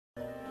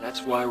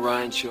That's why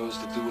Ryan chose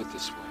to do it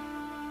this way.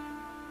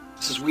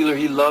 Mrs. Wheeler,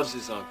 he loves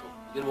his uncle.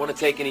 He didn't want to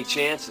take any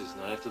chances,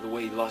 not after the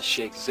way he lost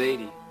Sheikh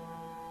Zadie.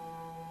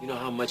 You know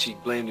how much he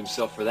blamed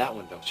himself for that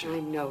one, don't you?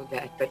 I know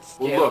that, but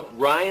still... Well, look,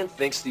 Ryan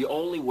thinks the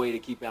only way to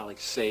keep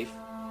Alex safe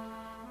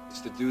is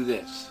to do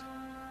this.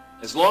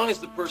 As long as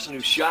the person who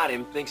shot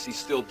him thinks he's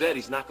still dead,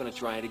 he's not going to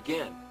try it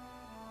again.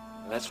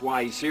 And that's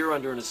why he's here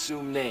under an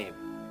assumed name.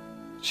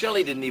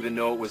 Shelley didn't even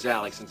know it was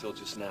Alex until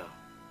just now.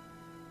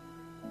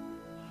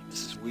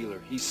 Mrs. Wheeler,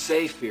 he's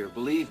safe here,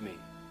 believe me.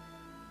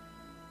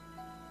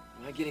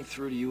 Am I getting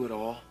through to you at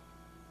all?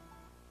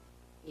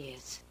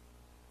 Yes.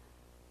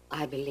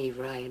 I believe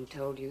Ryan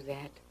told you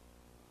that.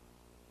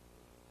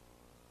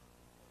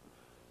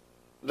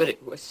 But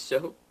it was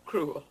so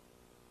cruel.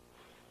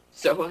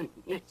 So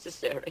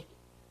unnecessary.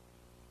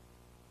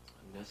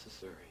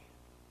 Unnecessary?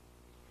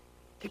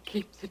 To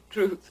keep the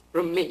truth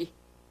from me.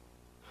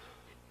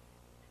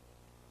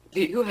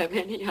 Do you have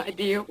any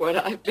idea what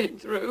I've been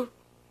through?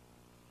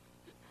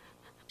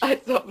 I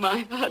thought my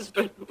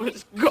husband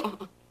was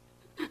gone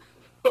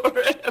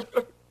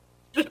forever,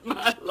 that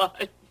my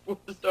life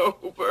was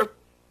over.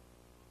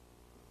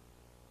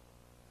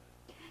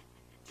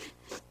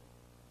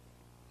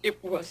 It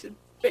wasn't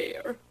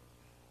fair.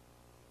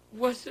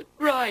 Wasn't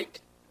right.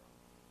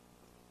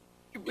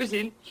 It was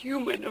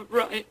inhuman of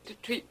Ryan to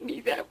treat me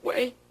that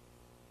way.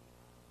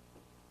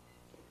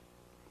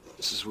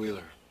 Mrs.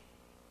 Wheeler,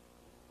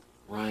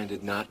 Ryan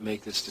did not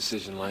make this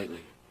decision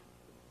lightly.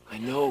 I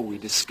know, we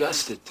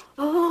discussed it.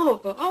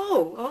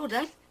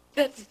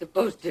 That's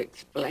supposed to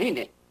explain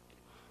it.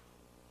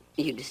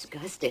 You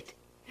discussed it.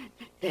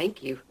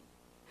 Thank you.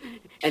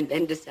 And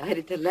then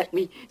decided to let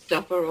me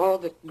suffer all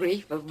the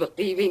grief of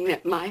believing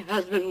that my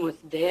husband was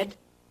dead?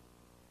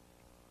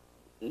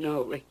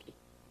 No, Ricky.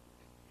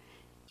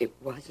 It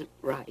wasn't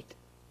right.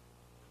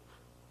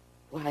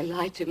 Why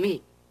lie to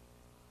me?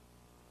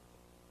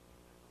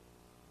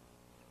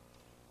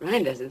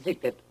 Ryan doesn't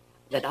think that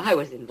I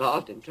was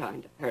involved in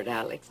trying to hurt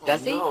Alex,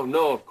 does he?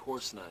 No, of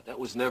course not. That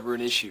was never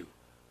an issue.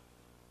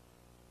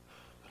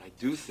 But I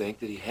do think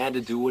that he had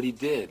to do what he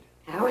did.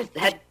 How is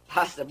that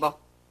possible?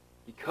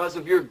 Because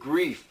of your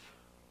grief.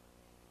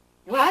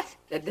 What?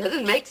 That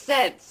doesn't make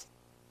sense.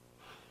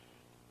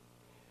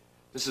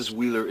 Mrs.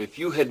 Wheeler, if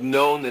you had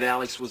known that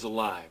Alex was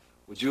alive,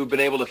 would you have been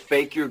able to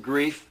fake your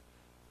grief?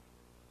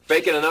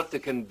 Fake it enough to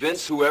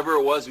convince whoever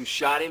it was who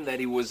shot him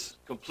that he was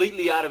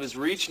completely out of his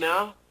reach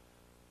now?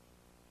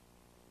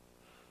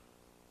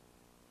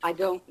 I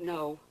don't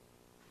know.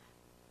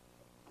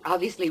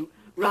 Obviously,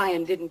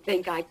 Ryan didn't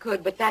think I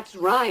could, but that's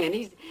Ryan.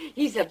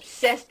 He's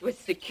obsessed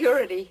with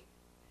security.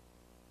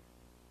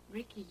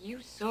 Ricky,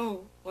 you saw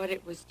what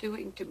it was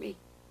doing to me.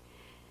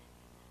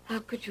 How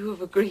could you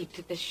have agreed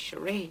to this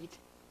charade?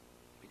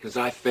 Because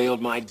I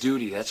failed my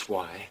duty, that's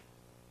why.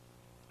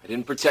 I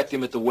didn't protect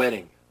him at the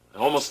wedding. I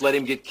almost let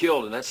him get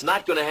killed, and that's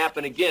not going to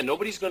happen again.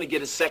 Nobody's going to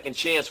get a second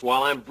chance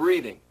while I'm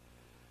breathing.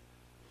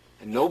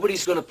 And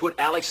nobody's going to put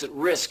Alex at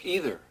risk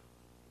either.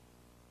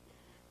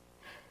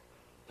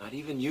 Not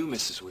even you,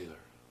 Mrs. Wheeler.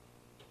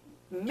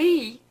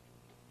 Me?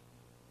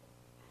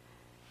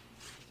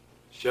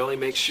 Shelley,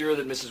 make sure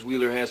that Mrs.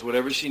 Wheeler has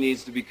whatever she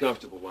needs to be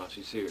comfortable while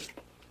she's here.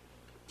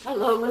 How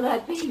long will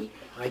that be?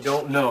 I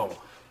don't know.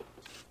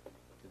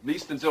 At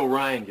least until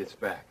Ryan gets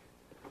back.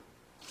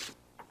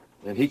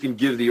 And he can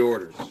give the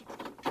orders.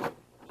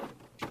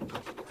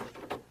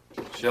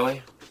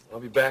 Shelley, I'll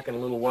be back in a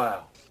little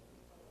while.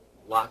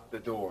 Lock the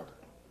door.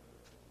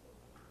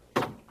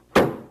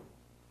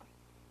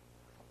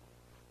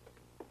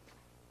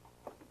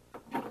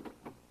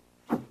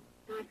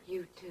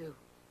 You too.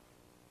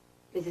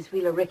 Mrs.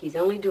 Wheeler, Ricky's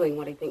only doing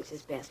what he thinks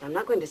is best. I'm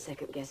not going to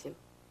second-guess him.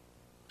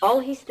 All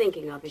he's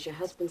thinking of is your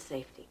husband's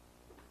safety.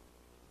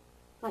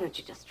 Why don't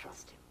you just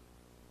trust him?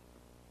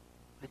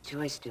 What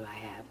choice do I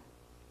have?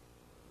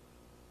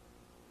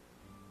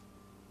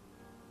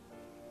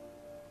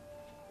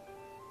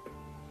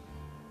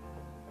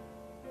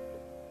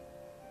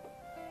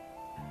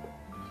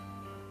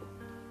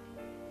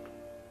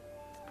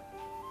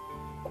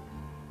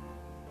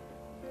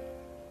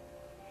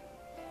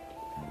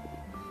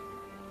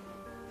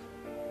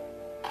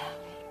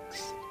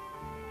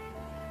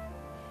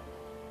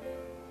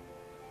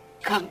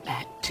 Come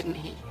back to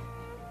me.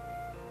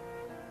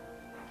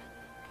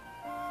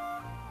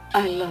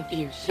 I love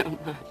you so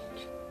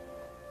much.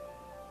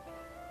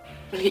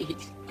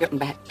 Please come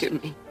back to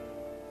me.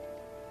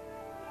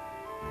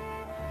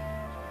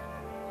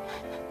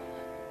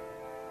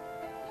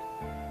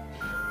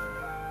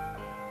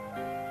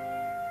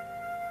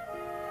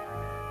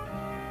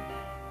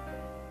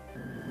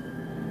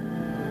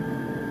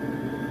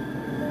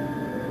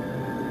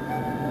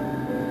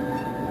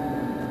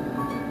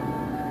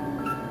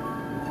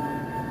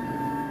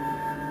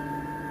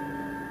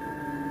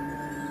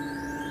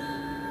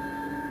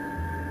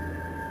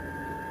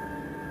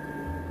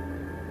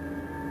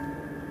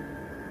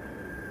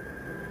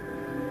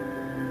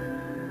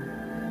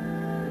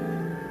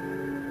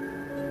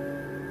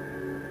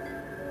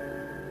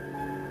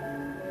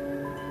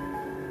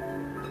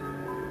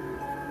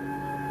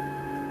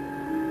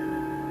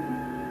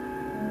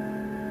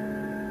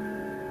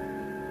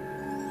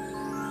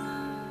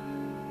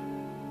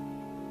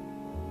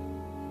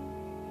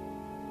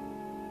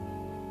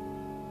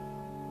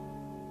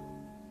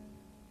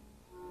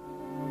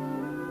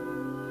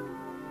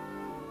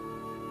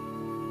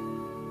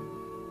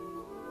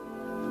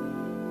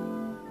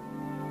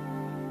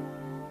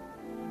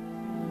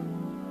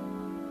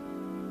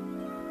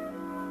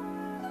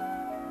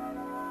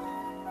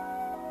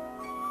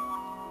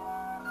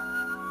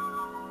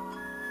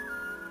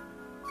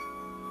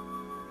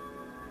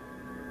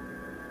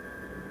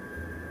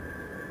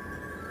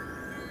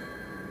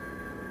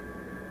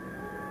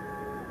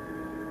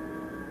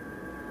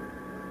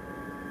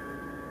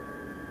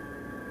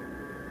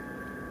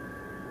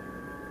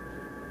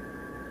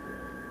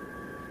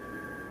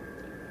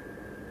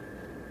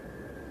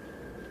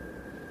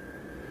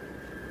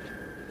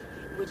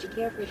 Would you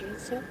care for a drink,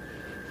 sir?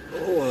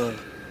 Oh,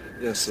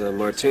 yes,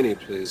 martini,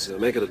 please.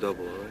 Make it a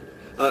double,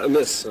 all right?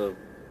 Miss, how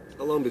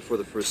long before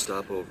the first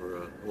stopover?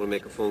 I want to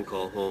make a phone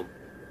call home.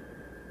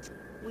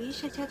 We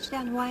usually touch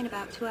down in Hawaii in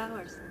about 2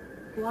 hours.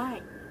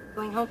 Why?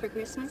 Going home for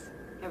Christmas?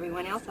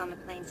 Everyone else on the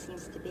plane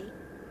seems to be.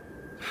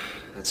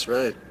 That's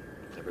right.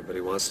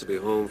 Everybody wants to be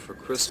home for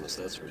Christmas,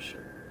 that's for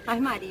sure. I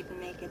might even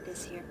make it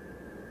this year.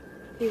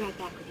 Be right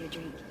back with your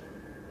drink.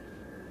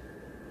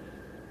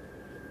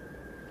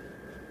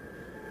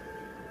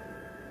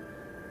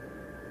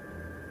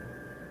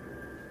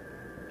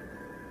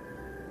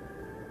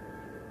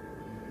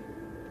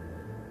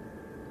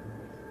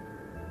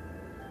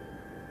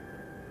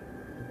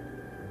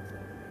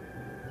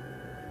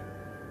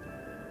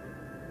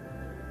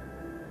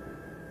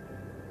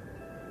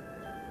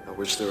 I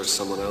wish there was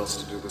someone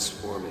else to do this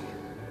for me.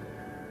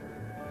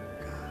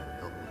 God,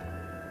 help me.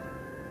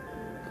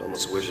 I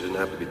almost wish it didn't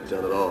have to be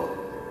done at all.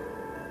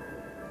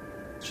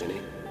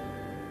 Ginny?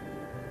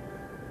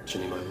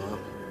 Ginny, my love?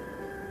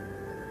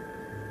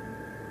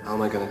 How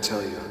am I gonna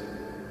tell you?